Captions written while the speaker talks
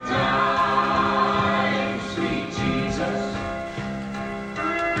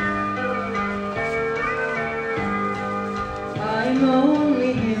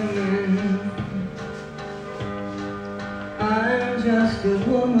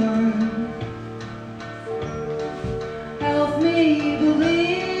one. Help me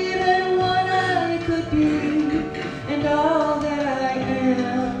believe in what I could be and all that I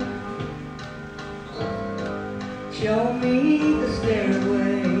am. Show me the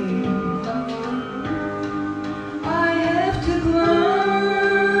stairway I have to climb.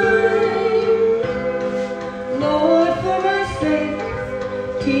 Lord, for my sake,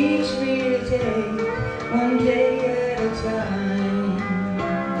 teach me to take one day at a time.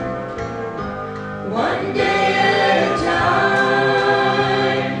 One day at a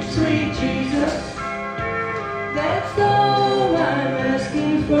time, sweet Jesus. That's all I'm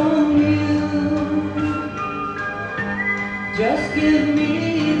asking from you. Just give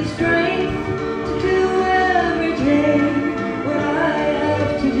me the strength to do every day what I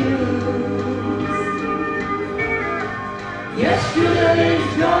have to do.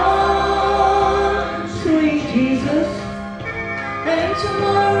 Yesterday's gone, sweet Jesus, and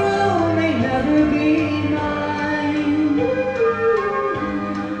tomorrow may never be mine.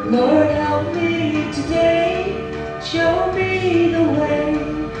 Lord, help me today, show me the way,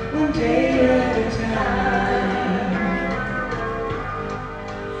 one day at a time.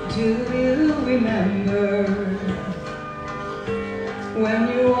 Do you remember when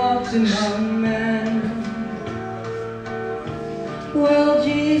you walked among men? Well,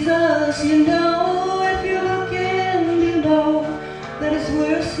 Jesus, you know, if you're looking below, that it's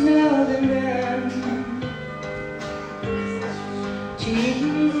worse now than then.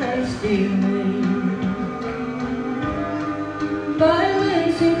 Cheating and stealing,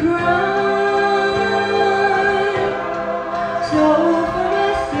 violence and crime. So for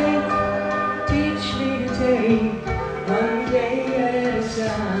my sake, teach me to take one day at a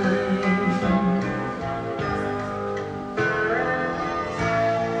time.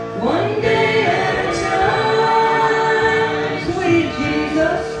 One day at a time, sweet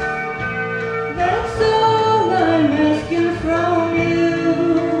Jesus. That's all I'm asking from you.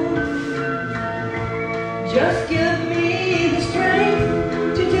 Just give me the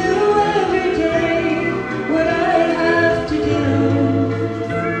strength to do every day what I have to do.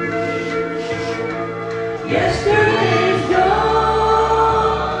 Yesterday's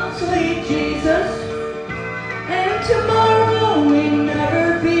gone, sweet Jesus, and tomorrow may never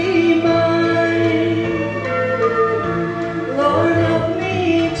be mine. Lord, help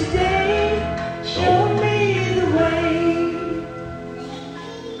me today, show me the way,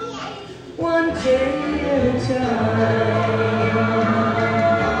 one day at a time.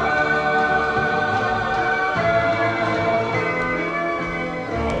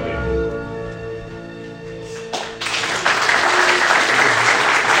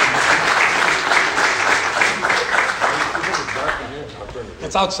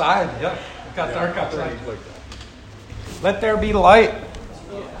 It's outside, yeah. It got dark outside. Let there be light.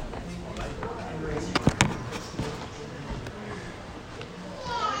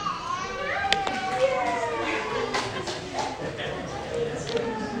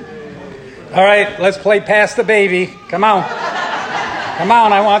 All right, let's play Pass the Baby. Come on. Come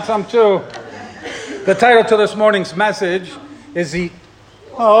on, I want some too. The title to this morning's message is the...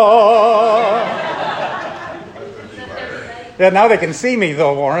 Oh. Yeah, now they can see me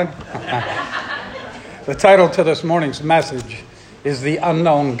though, Warren. The title to this morning's message is The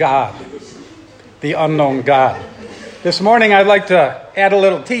Unknown God. The Unknown God. This morning I'd like to add a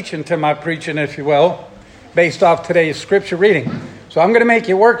little teaching to my preaching, if you will, based off today's scripture reading. So I'm going to make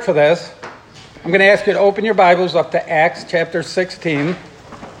you work for this. I'm going to ask you to open your Bibles up to Acts chapter 16.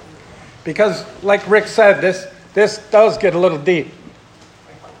 Because, like Rick said, this does get a little deep.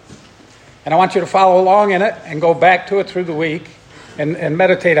 And I want you to follow along in it and go back to it through the week and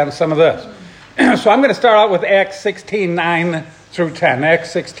meditate on some of this. So I'm going to start out with Acts 16, 9 through 10. Acts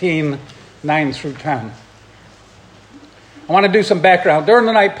 16, 9 through 10. I want to do some background. During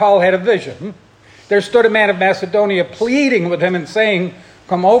the night, Paul had a vision. There stood a man of Macedonia pleading with him and saying,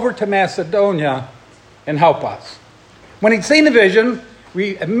 "Come over to Macedonia and help us." When he'd seen the vision,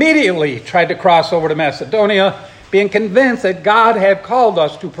 we immediately tried to cross over to Macedonia, being convinced that God had called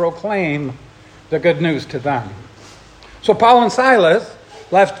us to proclaim the good news to them. So Paul and Silas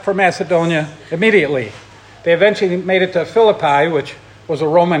left for Macedonia immediately. They eventually made it to Philippi, which was a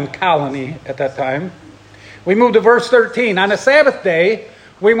Roman colony at that time. We moved to verse 13. On a Sabbath day,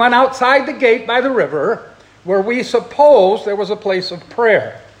 we went outside the gate by the river, where we supposed there was a place of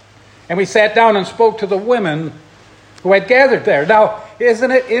prayer. And we sat down and spoke to the women who had gathered there. Now,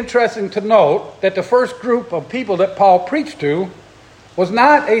 isn't it interesting to note that the first group of people that Paul preached to was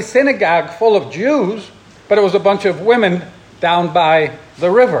not a synagogue full of Jews, but it was a bunch of women down by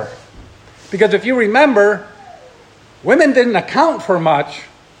the river. Because if you remember, women didn't account for much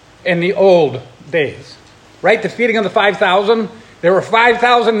in the old days. Right? The feeding of the 5,000, there were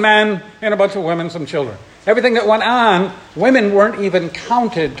 5,000 men and a bunch of women, some children. Everything that went on, women weren't even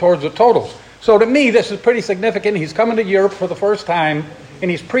counted towards the totals. So to me, this is pretty significant. He's coming to Europe for the first time, and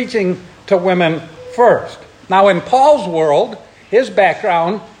he's preaching to women first. Now, in Paul's world, his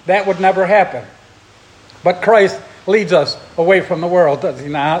background, that would never happen. But Christ leads us away from the world, does he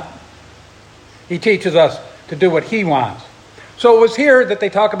not? He teaches us to do what he wants. So it was here that they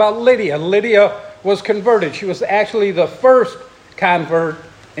talk about Lydia. Lydia was converted. She was actually the first convert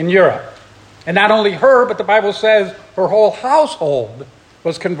in Europe. And not only her, but the Bible says her whole household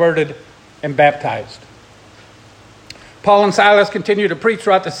was converted and baptized. Paul and Silas continued to preach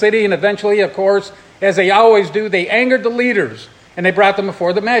throughout the city, and eventually, of course, as they always do, they angered the leaders, and they brought them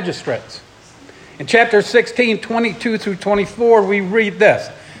before the magistrates. In chapter 16, 22 through 24, we read this.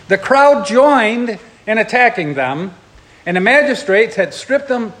 The crowd joined in attacking them, and the magistrates had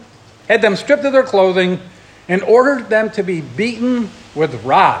them stripped of their clothing and ordered them to be beaten with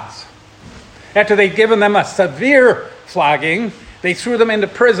rods. After they'd given them a severe flogging, they threw them into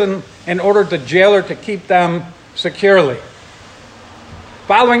prison and ordered the jailer to keep them securely.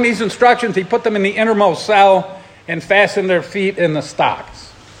 Following these instructions, he put them in the innermost cell and fastened their feet in the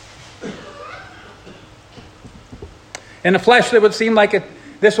stocks. In the flesh, it would seem like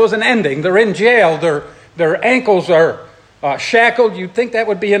this was an ending. They're in jail. Their ankles are shackled. You'd think that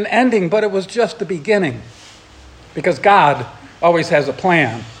would be an ending, but it was just the beginning. Because God always has a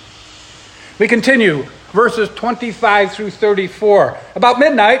plan. We continue, verses 25 through 34. About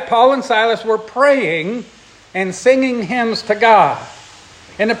midnight, Paul and Silas were praying and singing hymns to God.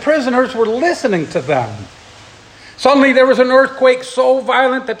 And the prisoners were listening to them. Suddenly there was an earthquake so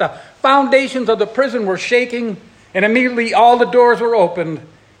violent that the foundations of the prison were shaking, and immediately all the doors were opened,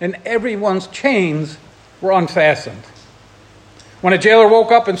 and everyone's chains were unfastened. When a jailer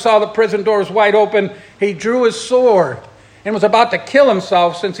woke up and saw the prison doors wide open, he drew his sword and was about to kill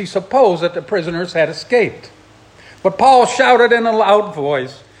himself, since he supposed that the prisoners had escaped. But Paul shouted in a loud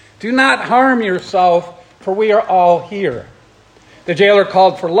voice, "Do not harm yourself, for we are all here." The jailer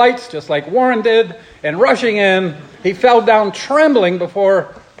called for lights, just like Warren did, and rushing in, he fell down trembling before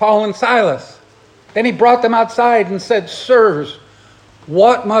Paul and Silas. Then he brought them outside and said, "Sirs,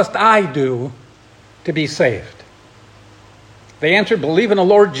 what must I do to be saved?" They answered, "Believe in the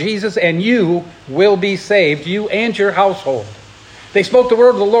Lord Jesus, and you will be saved, you and your household." They spoke the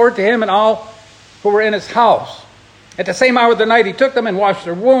word of the Lord to him and all who were in his house. At the same hour of the night, he took them and washed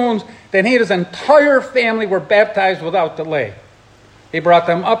their wounds. Then he and his entire family were baptized without delay. He brought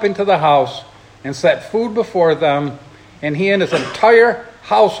them up into the house and set food before them, and he and his entire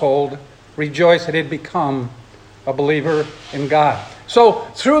household rejoiced that he had become a believer in God. So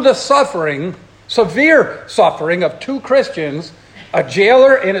through the suffering, severe suffering of two Christians, a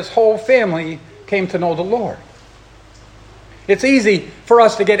jailer and his whole family came to know the Lord. It's easy for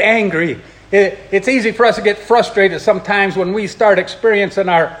us to get angry. It's easy for us to get frustrated sometimes when we start experiencing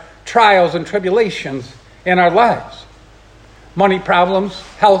our trials and tribulations in our lives. Money problems,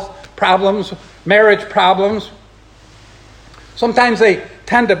 health problems, marriage problems. Sometimes they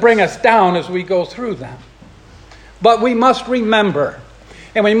tend to bring us down as we go through them. But we must remember,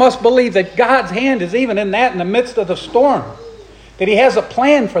 and we must believe that God's hand is even in that, in the midst of the storm. That he has a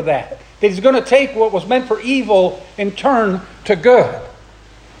plan for that. That he's going to take what was meant for evil and turn to good.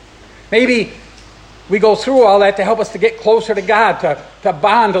 Maybe we go through all that to help us to get closer to God, to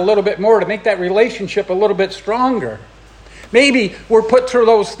bond a little bit more, to make that relationship a little bit stronger. Maybe we're put through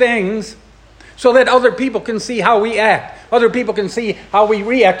those things so that other people can see how we act. Other people can see how we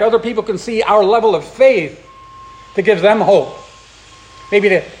react. Other people can see our level of faith, to give them hope. Maybe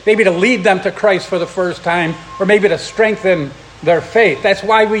to lead them to Christ for the first time, or maybe to strengthen their faith. That's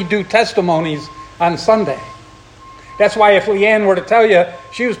why we do testimonies on Sunday. That's why if Leanne were to tell you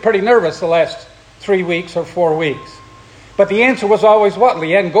she was pretty nervous the last 3 weeks or 4 weeks. But the answer was always what,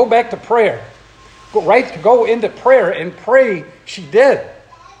 Leanne? Go back to prayer. Go into prayer and pray. She did.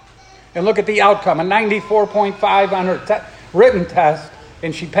 And look at the outcome, a 94.5 on her written test,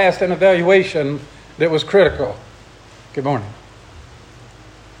 and she passed an evaluation that was critical. Good morning.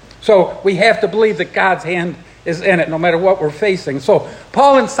 So we have to believe that God's hand is in it, no matter what we're facing. So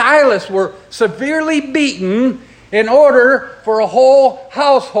Paul and Silas were severely beaten in order for a whole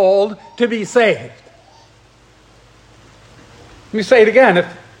household to be saved. Let me say it again.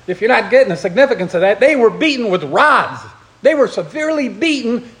 If you're not getting the significance of that, they were beaten with rods. They were severely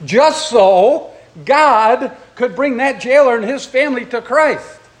beaten just so God could bring that jailer and his family to Christ.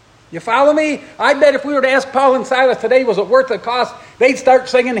 You follow me? I bet if we were to ask Paul and Silas today, was it worth the cost, they'd start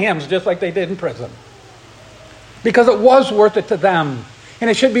singing hymns just like they did in prison. Because it was worth it to them. And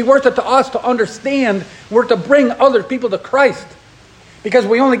it should be worth it to us to understand we're to bring other people to Christ. Because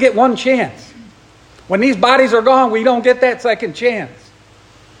we only get one chance. When these bodies are gone, we don't get that second chance.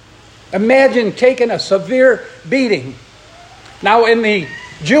 Imagine taking a severe beating. Now, in the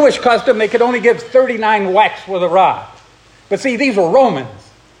Jewish custom, they could only give 39 whacks with a rod. But see, these were Romans.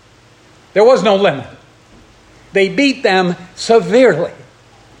 There was no limit. They beat them severely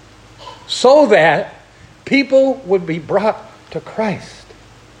so that people would be brought to Christ.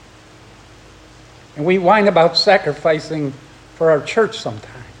 And we whine about sacrificing for our church sometimes.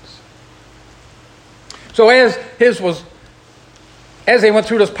 So as they went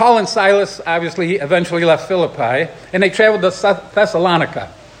through this, Paul and Silas obviously eventually left Philippi, and they traveled to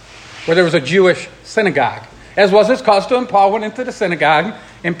Thessalonica, where there was a Jewish synagogue. As was his custom, Paul went into the synagogue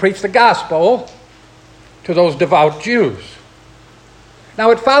and preached the gospel to those devout Jews.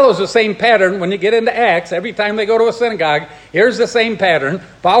 Now it follows the same pattern when you get into Acts. Every time they go to a synagogue, here's the same pattern.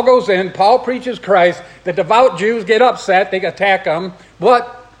 Paul goes in, Paul preaches Christ, the devout Jews get upset, they attack him,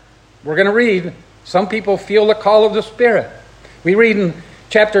 but we're going to read, some people feel the call of the Spirit. We read in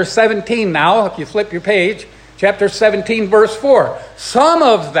chapter 17 now, if you flip your page, chapter 17, verse 4. Some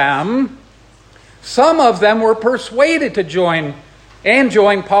of them were persuaded to join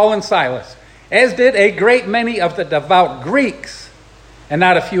Paul and Silas, as did a great many of the devout Greeks, and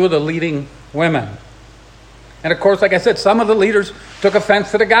not a few of the leading women. And of course, like I said, some of the leaders took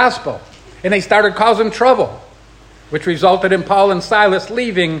offense to the gospel, and they started causing trouble, which resulted in Paul and Silas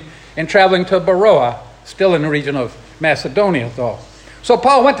leaving and traveling to Beroea, still in the region of Macedonia, though. So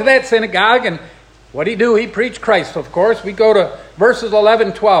Paul went to that synagogue, and what did he do? He preached Christ, of course. We go to verses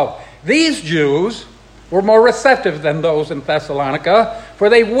 11, 12. These Jews were more receptive than those in Thessalonica, for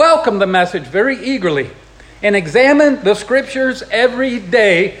they welcomed the message very eagerly and examined the Scriptures every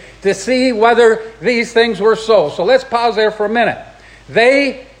day to see whether these things were so. So let's pause there for a minute.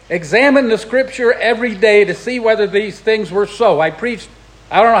 They examined the Scripture every day to see whether these things were so. I preached,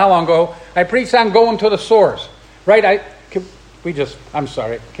 I don't know how long ago, I preached on going to the source. Right?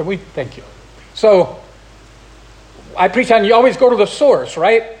 Thank you. So, I preach on you always go to the source,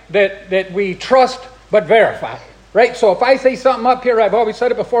 right? That we trust but verify, right? So if I say something up here, I've always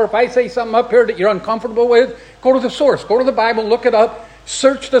said it before, if I say something up here that you're uncomfortable with, go to the source, go to the Bible, look it up,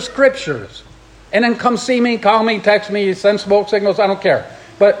 search the Scriptures, and then come see me, call me, text me, send smoke signals, I don't care.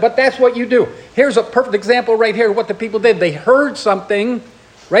 But that's what you do. Here's a perfect example right here of what the people did. They heard something,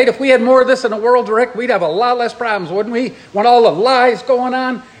 right? If we had more of this in the world, Rick, we'd have a lot less problems, wouldn't we? When all the lies going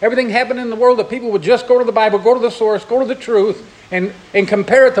on, everything happening in the world, that people would just go to the Bible, go to the source, go to the truth, and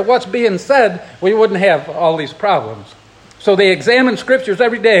compare it to what's being said, we wouldn't have all these problems. So they examined Scriptures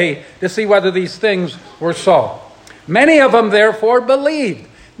every day to see whether these things were so. Many of them, therefore, believed.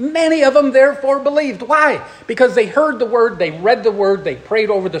 Many of them, therefore, believed. Why? Because they heard the Word, they read the Word, they prayed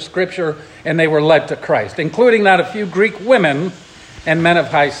over the Scripture, and they were led to Christ, including not a few Greek women and men of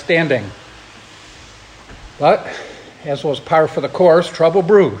high standing. But, as was par for the course, trouble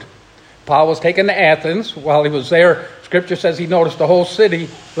brewed. Paul was taken to Athens. While he was there, Scripture says he noticed the whole city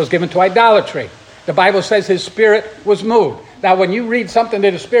was given to idolatry. The Bible says his spirit was moved. Now, when you read something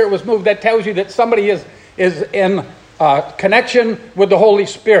that his spirit was moved, that tells you that somebody is in connection with the Holy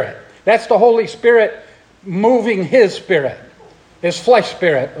Spirit. That's the Holy Spirit moving his spirit, his flesh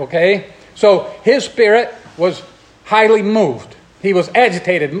spirit, okay? So his spirit was highly moved. He was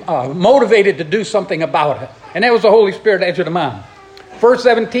agitated, motivated to do something about it. And that was the Holy Spirit edging him on. Verse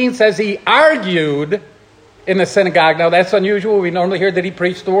 17 says he argued in the synagogue. Now that's unusual. We normally hear that he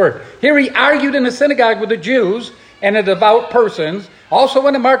preached the word. Here he argued in the synagogue with the Jews and the devout persons, also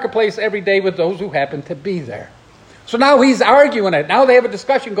in the marketplace every day with those who happened to be there. So now he's arguing it. Now they have a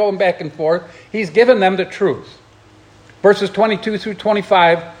discussion going back and forth. He's given them the truth. Verses 22 through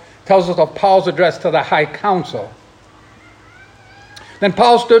 25 tells us of Paul's address to the high council. Then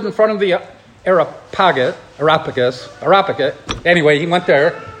Paul stood in front of the Areopagus, anyway, he went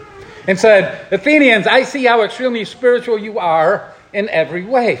there, and said, Athenians, I see how extremely spiritual you are in every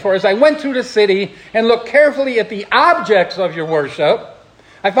way. For as I went through the city and looked carefully at the objects of your worship,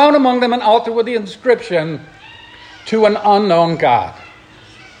 I found among them an altar with the inscription, to an unknown God.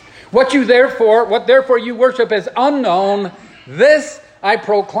 What therefore you worship as unknown, this I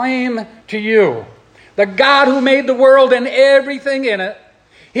proclaim to you. The God who made the world and everything in it,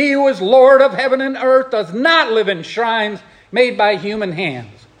 he who is Lord of heaven and earth, does not live in shrines made by human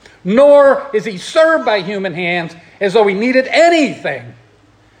hands, nor is he served by human hands as though he needed anything,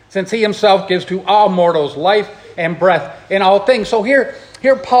 since he himself gives to all mortals life and breath in all things. So here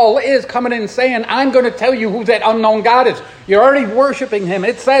Paul is coming in and saying, I'm going to tell you who that unknown God is. You're already worshiping him.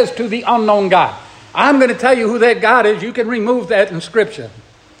 It says to the unknown God. I'm going to tell you who that God is. You can remove that inscription.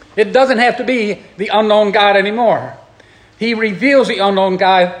 It doesn't have to be the unknown God anymore. He reveals the unknown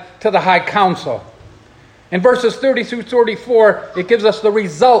God to the high council. In verses 30 through 34, it gives us the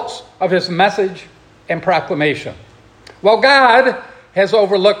results of his message and proclamation. While God has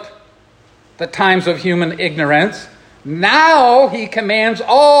overlooked the times of human ignorance, now he commands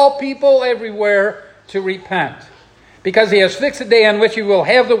all people everywhere to repent, because he has fixed a day on which he will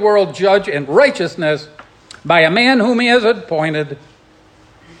have the world judged in righteousness by a man whom he has appointed.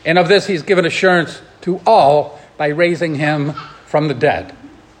 And of this he's given assurance to all by raising him from the dead.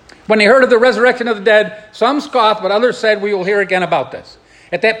 When they heard of the resurrection of the dead, some scoffed, but others said, we will hear again about this.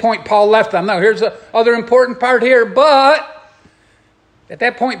 At that point, Paul left them. Now, here's the other important part here. At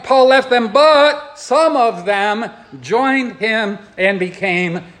that point, Paul left them, but some of them joined him and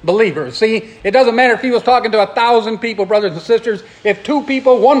became believers. See, it doesn't matter if he was talking to 1,000 people, brothers and sisters. If 2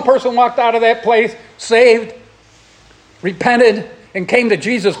 people, 1 person walked out of that place, saved, repented, and came to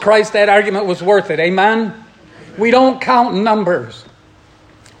Jesus Christ, that argument was worth it. Amen? We don't count numbers.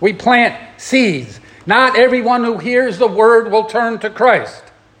 We plant seeds. Not everyone who hears the word will turn to Christ.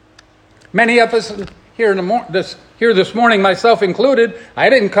 Many of us here this morning, myself included, I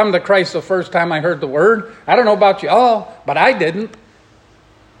didn't come to Christ the first time I heard the word. I don't know about you all, but I didn't.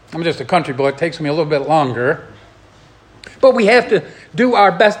 I'm just a country boy. It takes me a little bit longer. But we have to do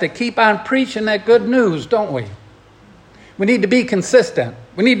our best to keep on preaching that good news, don't we? We need to be consistent.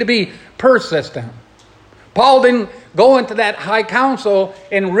 We need to be persistent. Paul didn't go into that high council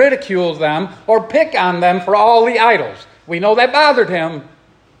and ridicule them or pick on them for all the idols. We know that bothered him.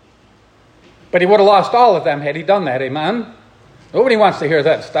 But he would have lost all of them had he done that, amen? Nobody wants to hear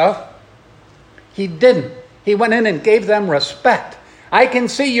that stuff. He didn't. He went in and gave them respect. I can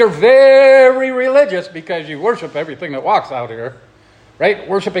see you're very religious because you worship everything that walks out here. Right?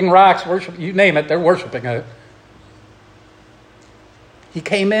 Worshipping rocks, you name it, they're worshiping it. He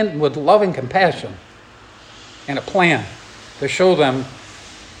came in with love and compassion and a plan to show them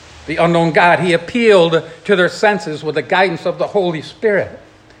the unknown God. He appealed to their senses with the guidance of the Holy Spirit.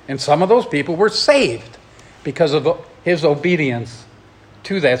 And some of those people were saved because of his obedience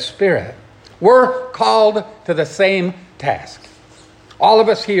to that Spirit. We're called to the same task. All of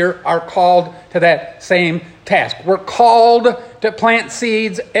us here are called to that same task. We're called to plant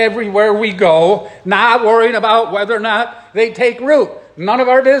seeds everywhere we go, not worrying about whether or not they take root. None of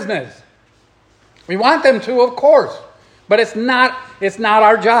our business. We want them to, of course, but it's not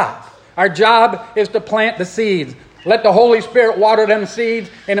our job. Our job is to plant the seeds. Let the Holy Spirit water them seeds,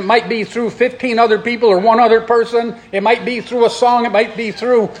 and it might be through 15 other people or 1 other person. It might be through a song. It might be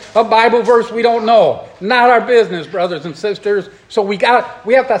through a Bible verse. We don't know. Not our business, brothers and sisters. So we have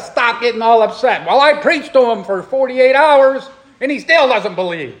to stop getting all upset. Well, I preached to him for 48 hours, and he still doesn't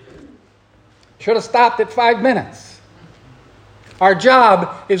believe. Should have stopped at 5 minutes. Our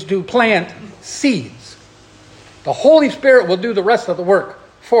job is to plant seeds. The Holy Spirit will do the rest of the work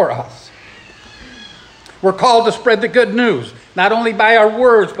for us. We're called to spread the good news, not only by our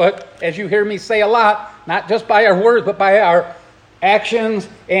words, but as you hear me say a lot, not just by our words, but by our actions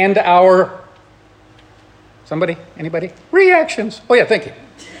and our, anybody? Reactions. Oh yeah, thank you.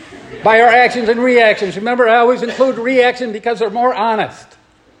 By our actions and reactions. Remember, I always include reaction because they're more honest.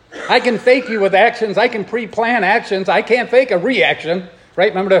 I can fake you with actions. I can pre-plan actions. I can't fake a reaction.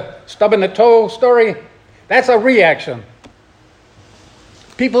 Right? Remember the stub in the toe story? That's a reaction.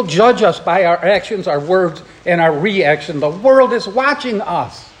 People judge us by our actions, our words, and our reaction. The world is watching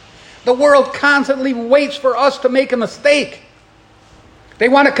us. The world constantly waits for us to make a mistake. They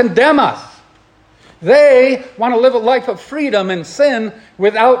want to condemn us. They want to live a life of freedom and sin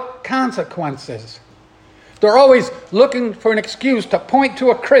without consequences. They're always looking for an excuse to point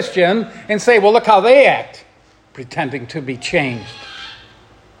to a Christian and say, well, look how they act, pretending to be changed.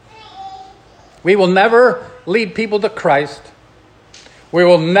 We will never lead people to Christ. We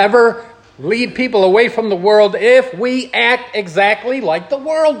will never lead people away from the world if we act exactly like the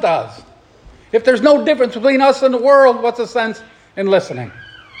world does. If there's no difference between us and the world, what's the sense in listening?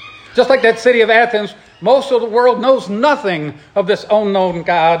 Just like that city of Athens, most of the world knows nothing of this unknown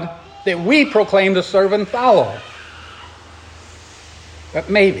God that we proclaim to serve and follow. But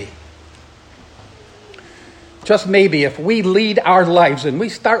maybe, just maybe, if we lead our lives and we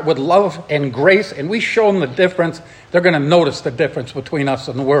start with love and grace and we show them the difference, they're going to notice the difference between us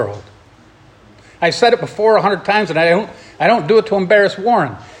and the world. I've said it before 100 times, and I don't do it to embarrass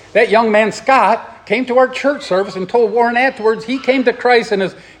Warren. That young man, Scott, came to our church service and told Warren afterwards he came to Christ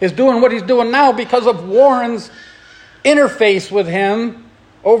and is doing what he's doing now because of Warren's interface with him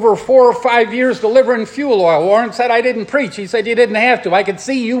over 4 or 5 years delivering fuel oil. Warren said, I didn't preach. He said, you didn't have to. I could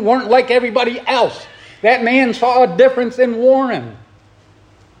see you weren't like everybody else. That man saw a difference in Warren.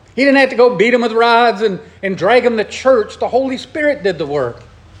 He didn't have to go beat him with rods and drag him to church. The Holy Spirit did the work.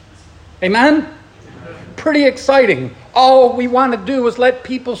 Amen? Pretty exciting. All we want to do is let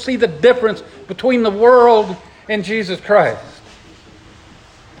people see the difference between the world and Jesus Christ.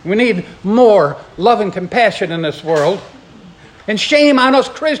 We need more love and compassion in this world. And shame on us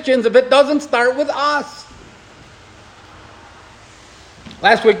Christians if it doesn't start with us.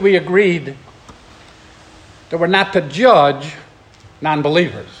 Last week we agreed that we're not to judge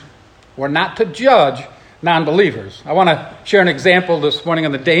non-believers. We're not to judge non-believers. I want to share an example this morning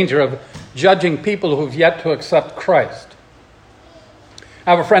on the danger of judging people who've yet to accept Christ. I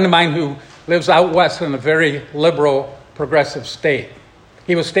have a friend of mine who lives out west in a very liberal, progressive state.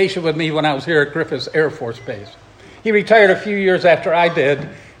 He was stationed with me when I was here at Griffiths Air Force Base. He retired a few years after I did,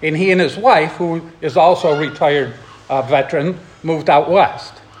 and he and his wife, who is also a retired veteran, moved out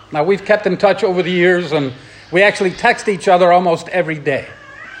west. Now, we've kept in touch over the years, and we actually text each other almost every day.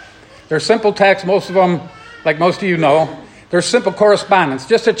 They're simple texts, most of them, like most of you know, they're simple correspondence,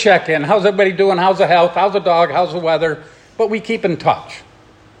 just a check-in. How's everybody doing? How's the health? How's the dog? How's the weather? But we keep in touch.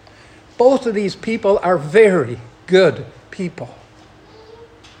 Both of these people are very good people.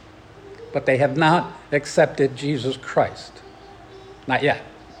 But they have not accepted Jesus Christ. Not yet.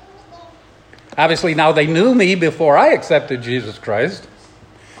 Obviously, now they knew me before I accepted Jesus Christ.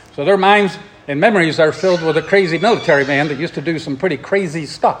 So their minds and memories are filled with a crazy military man that used to do some pretty crazy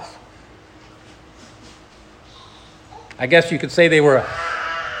stuff. I guess you could say they were,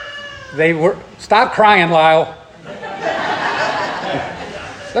 stop crying, Lyle.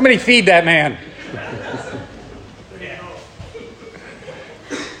 Somebody feed that man.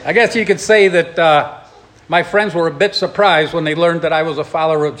 I guess you could say that my friends were a bit surprised when they learned that I was a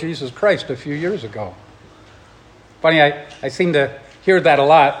follower of Jesus Christ a few years ago. Funny, I seem to hear that a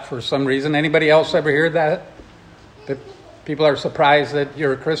lot for some reason. Anybody else ever hear that? That people are surprised that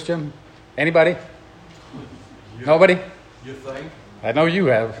you're a Christian? Anybody? Nobody? You think? I know you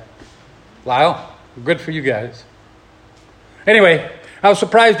have. Lyle, good for you guys. Anyway, I was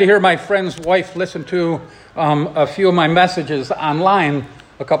surprised to hear my friend's wife listen to a few of my messages online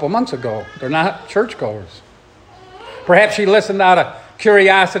a couple months ago. They're not churchgoers. Perhaps she listened out of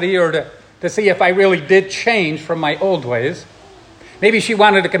curiosity or to see if I really did change from my old ways. Maybe she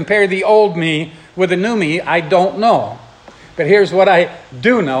wanted to compare the old me with the new me. I don't know. But here's what I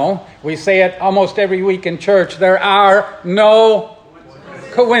do know. We say it almost every week in church. There are no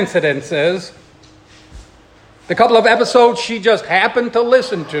coincidences. The couple of episodes she just happened to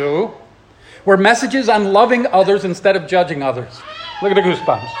listen to were messages on loving others instead of judging others. Look at the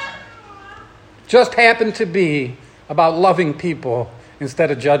goosebumps. Just happened to be about loving people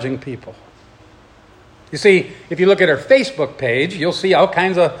instead of judging people. You see, if you look at her Facebook page, you'll see all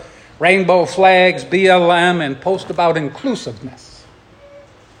kinds of rainbow flags, BLM, and post about inclusiveness.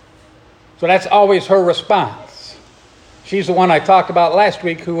 So that's always her response. She's the one I talked about last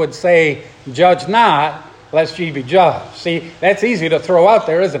week who would say, judge not, lest ye be judged. See, that's easy to throw out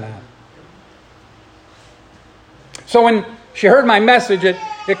there, isn't it? So when she heard my message, it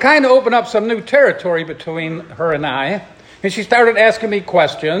kind of opened up some new territory between her and I. And she started asking me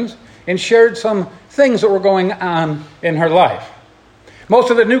questions and shared some things that were going on in her life. Most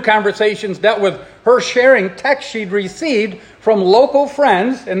of the new conversations dealt with her sharing texts she'd received from local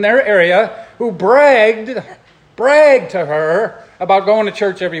friends in their area who bragged to her about going to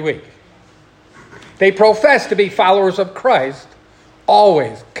church every week. They professed to be followers of Christ,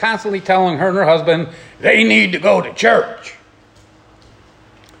 always, constantly telling her and her husband they need to go to church.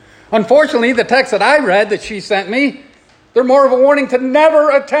 Unfortunately, the text that I read that she sent me, they're more of a warning to never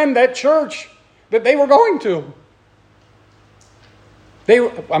attend that church that they were going to.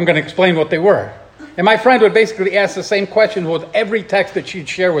 I'm going to explain what they were. And my friend would basically ask the same question with every text that she'd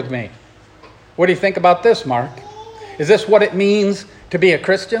share with me. What do you think about this, Mark? Is this what it means to be a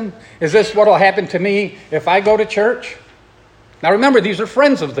Christian? Is this what will happen to me if I go to church? Now remember, these are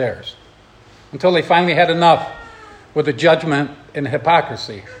friends of theirs until they finally had enough with the judgment and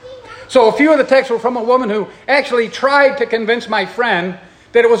hypocrisy. So a few of the texts were from a woman who actually tried to convince my friend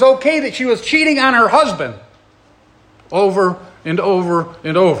that it was okay that she was cheating on her husband over and over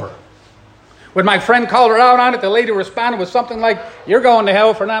and over. When my friend called her out on it, the lady responded with something like, "You're going to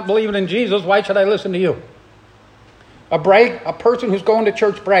hell for not believing in Jesus. Why should I listen to you?" A person who's going to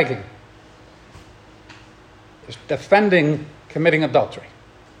church bragging is defending committing adultery.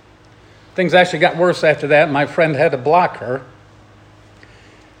 Things actually got worse after that. My friend had to block her.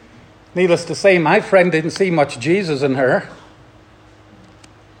 Needless to say, my friend didn't see much Jesus in her.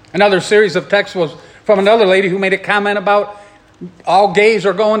 Another series of texts was from another lady who made a comment about all gays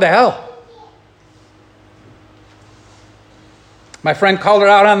are going to hell. My friend called her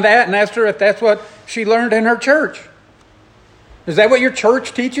out on that and asked her if that's what she learned in her church. Is that what your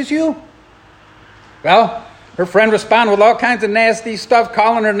church teaches you? Well, her friend responded with all kinds of nasty stuff,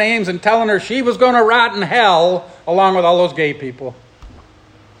 calling her names and telling her she was going to rot in hell along with all those gay people.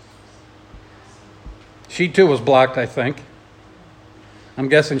 She too was blocked, I think. I'm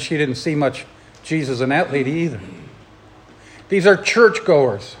guessing she didn't see much Jesus in that lady either. These are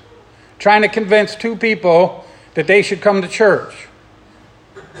churchgoers trying to convince two people that they should come to church.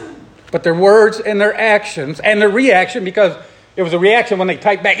 But their words and their actions and their reaction, because it was a reaction when they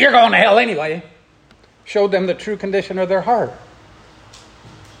typed back, "You're going to hell anyway," showed them the true condition of their heart.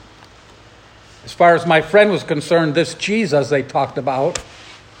 As far as my friend was concerned, this Jesus they talked about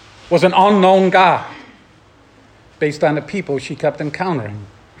was an unknown God based on the people she kept encountering.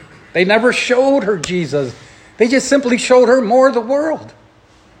 They never showed her Jesus. They just simply showed her more of the world.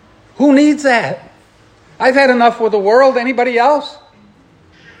 Who needs that? I've had enough with the world. Anybody else?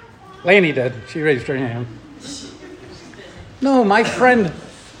 Lainey did. She raised her hand. No, my friend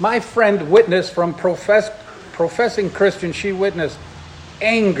witnessed from professing Christian, she witnessed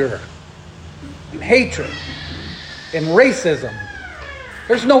anger and hatred and racism.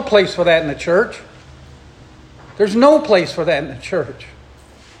 There's no place for that in the church. There's no place for that in the church.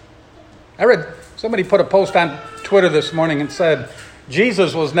 I read somebody put a post on Twitter this morning and said,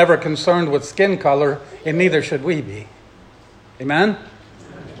 Jesus was never concerned with skin color, and neither should we be. Amen?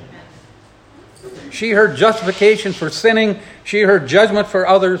 She heard justification for sinning. She heard judgment for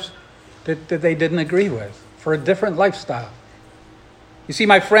others that they didn't agree with, for a different lifestyle. You see,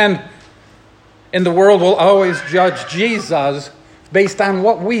 my friend, in the world will always judge Jesus based on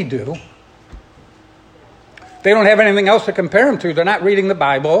what we do. They don't have anything else to compare him to. They're not reading the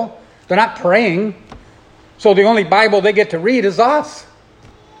Bible. They're not praying. So the only Bible they get to read is us.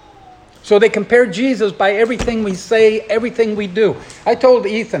 So they compare Jesus by everything we say, everything we do. I told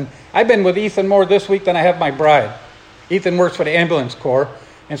Ethan, I've been with Ethan more this week than I have my bride. Ethan works for the ambulance corps,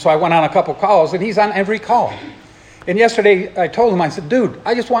 and so I went on a couple calls, and he's on every call. And yesterday I told him, I said, dude,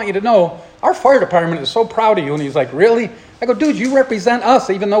 I just want you to know, our fire department is so proud of you. And he's like, really? I go, dude, you represent us,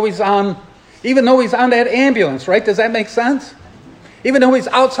 even though he's on that ambulance, right? Does that make sense? Even though he's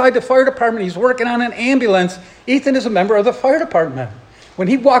outside the fire department, he's working on an ambulance. Ethan is a member of the fire department. When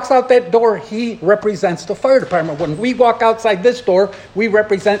he walks out that door, he represents the fire department. When we walk outside this door, we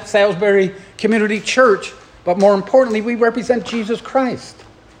represent Salisbury Community Church. But more importantly, we represent Jesus Christ.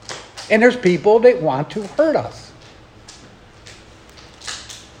 And there's people that want to hurt us.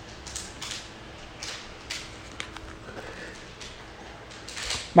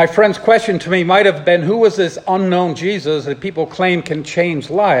 My friend's question to me might have been, who is this unknown Jesus that people claim can change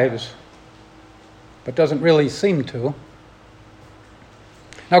lives, but doesn't really seem to?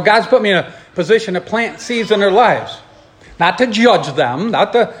 Now, God's put me in a position to plant seeds in their lives. Not to judge them,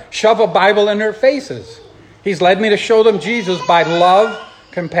 not to shove a Bible in their faces. He's led me to show them Jesus by love,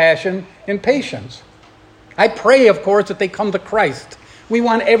 compassion, and patience. I pray, of course, that they come to Christ. We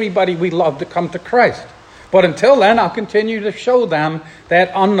want everybody we love to come to Christ. But until then, I'll continue to show them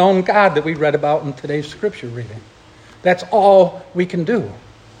that unknown God that we read about in today's scripture reading. That's all we can do.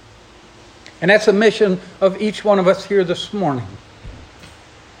 And that's the mission of each one of us here this morning.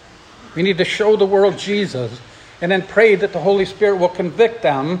 We need to show the world Jesus and then pray that the Holy Spirit will convict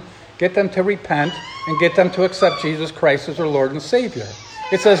them, get them to repent, and get them to accept Jesus Christ as their Lord and Savior.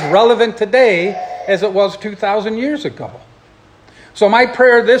 It's as relevant today as it was 2,000 years ago. So my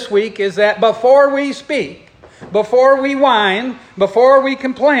prayer this week is that before we speak, before we whine, before we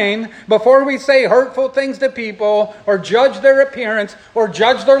complain, before we say hurtful things to people or judge their appearance or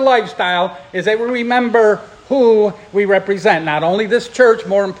judge their lifestyle, is that we remember who we represent. Not only this church,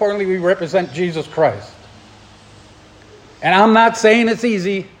 more importantly, we represent Jesus Christ. And I'm not saying it's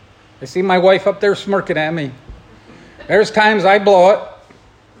easy. I see my wife up there smirking at me. There's times I blow it.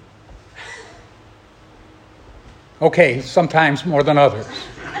 Okay, sometimes more than others.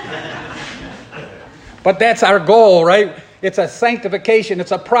 But that's our goal, right? It's a sanctification.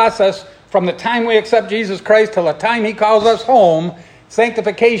 It's a process from the time we accept Jesus Christ till the time He calls us home.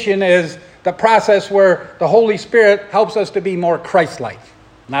 Sanctification is the process where the Holy Spirit helps us to be more Christ-like.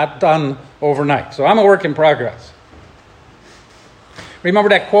 Not done overnight. So I'm a work in progress. Remember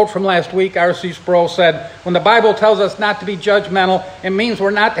that quote from last week? R.C. Sproul said, when the Bible tells us not to be judgmental, it means we're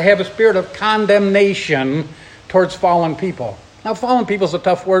not to have a spirit of condemnation towards fallen people. Now, fallen people is a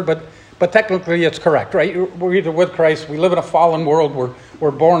tough word, but technically it's correct, right? We're either with Christ, we live in a fallen world,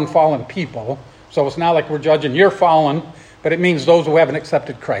 we're born fallen people. So it's not like we're judging you're fallen, but it means those who haven't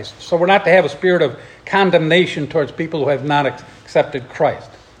accepted Christ. So we're not to have a spirit of condemnation towards people who have not accepted Christ.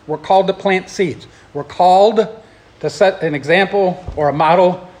 We're called to plant seeds. We're called to set an example or a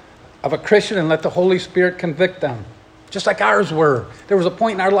model of a Christian and let the Holy Spirit convict them. Just like ours were. There was a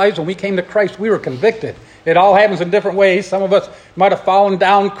point in our lives when we came to Christ, we were convicted. It all happens in different ways. Some of us might have fallen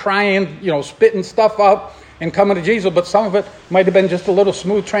down crying, spitting stuff up and coming to Jesus, but some of it might have been just a little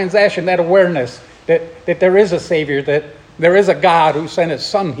smooth transaction, that awareness that there is a Savior, that there is a God who sent His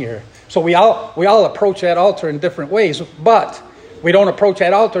Son here. So we all approach that altar in different ways, but we don't approach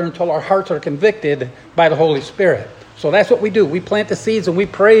that altar until our hearts are convicted by the Holy Spirit. So that's what we do. We plant the seeds and we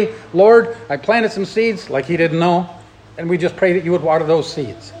pray, Lord, I planted some seeds like He didn't know, and we just pray that You would water those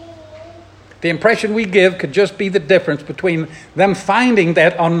seeds. The impression we give could just be the difference between them finding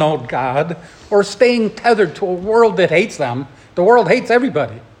that unknown God or staying tethered to a world that hates them. The world hates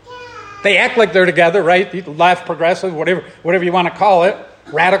everybody. They act like they're together, right? Left, progressive, whatever you want to call it.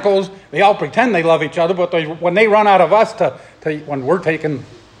 Radicals. They all pretend they love each other, but when they run out of us when we're taking...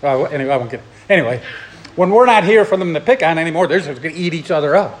 anyway, I won't get... Anyway, when we're not here for them to pick on anymore, they're just going to eat each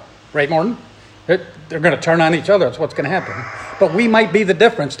other up. Right, Morton? They're going to turn on each other. That's what's going to happen. But we might be the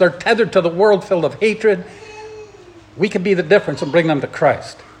difference. They're tethered to the world filled of hatred. We could be the difference and bring them to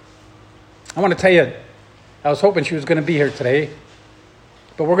Christ. I want to tell you, I was hoping she was going to be here today,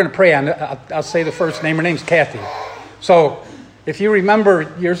 but we're going to pray on it. I'll say the first name. Her name's Kathy. So if you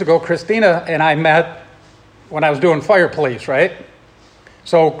remember years ago, Christina and I met when I was doing fire police, right?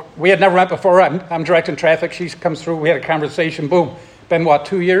 So we had never met before. I'm directing traffic. She comes through. We had a conversation. Boom. Been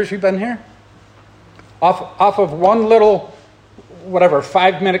 2 years you've been here? Off of one little,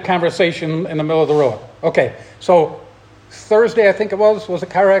 5-minute conversation in the middle of the road. Okay, so Thursday, I think it was a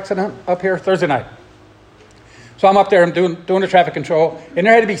car accident up here, Thursday night. So I'm up there, I'm doing the traffic control, and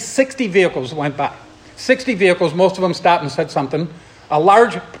there had to be 60 vehicles that went by. 60 vehicles, most of them stopped and said something. A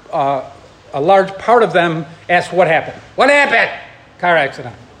large part of them asked, what happened? What happened? Car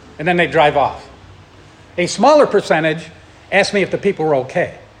accident. And then they drive off. A smaller percentage asked me if the people were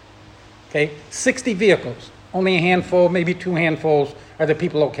okay. Okay, 60 vehicles, only a handful, maybe 2 handfuls, are the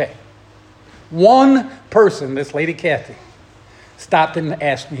people okay? One person, this lady Kathy, stopped and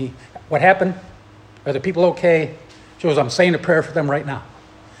asked me, what happened? Are the people okay? She goes, I'm saying a prayer for them right now.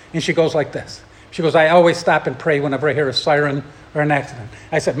 And she goes like this. She goes, I always stop and pray whenever I hear a siren or an accident.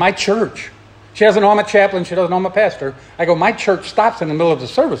 I said, my church. She doesn't know I'm a chaplain. She doesn't know I'm a pastor. I go, my church stops in the middle of the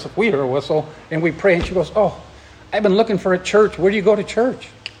service if we hear a whistle and we pray. And she goes, oh, I've been looking for a church. Where do you go to church?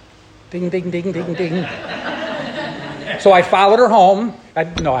 Ding, ding, ding, ding, ding. So I followed her home.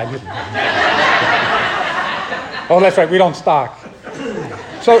 No, I didn't. Oh, that's right. We don't stalk.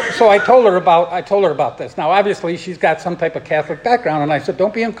 So I told her about this. Now, obviously, she's got some type of Catholic background, and I said,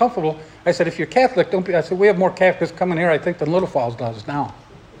 don't be uncomfortable. I said, if you're Catholic, don't be. I said, we have more Catholics coming here, I think, than Little Falls does now.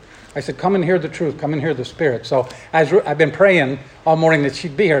 I said, come and hear the truth. Come and hear the Spirit. So I've been praying all morning that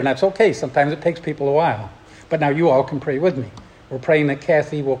she'd be here, and that's okay. Sometimes it takes people a while. But now you all can pray with me. We're praying that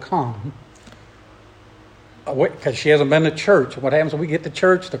Kathy will come because she hasn't been to church. What happens when we get to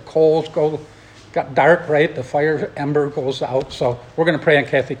church? The coals got dark, right? The fire ember goes out. So we're going to pray on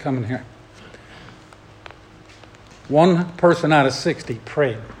Kathy coming here. One person out of 60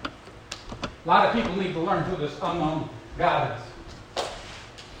 prayed. A lot of people need to learn who this unknown God is.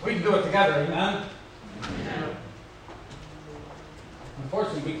 We can do it together, amen?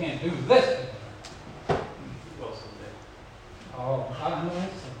 Unfortunately, we can't do this. Oh, I don't know.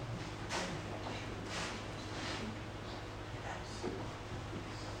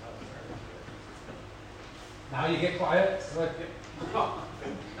 Now you get quiet. All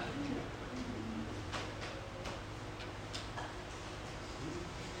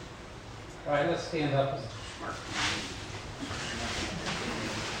right, let's stand up.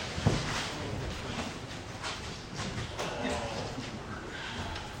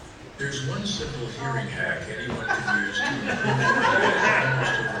 There's one simple hearing hack anyone can use to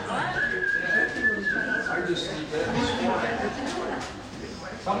improve almost overnight.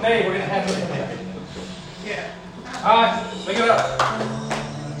 Someday we're going to have this. Yeah. All right, pick it up.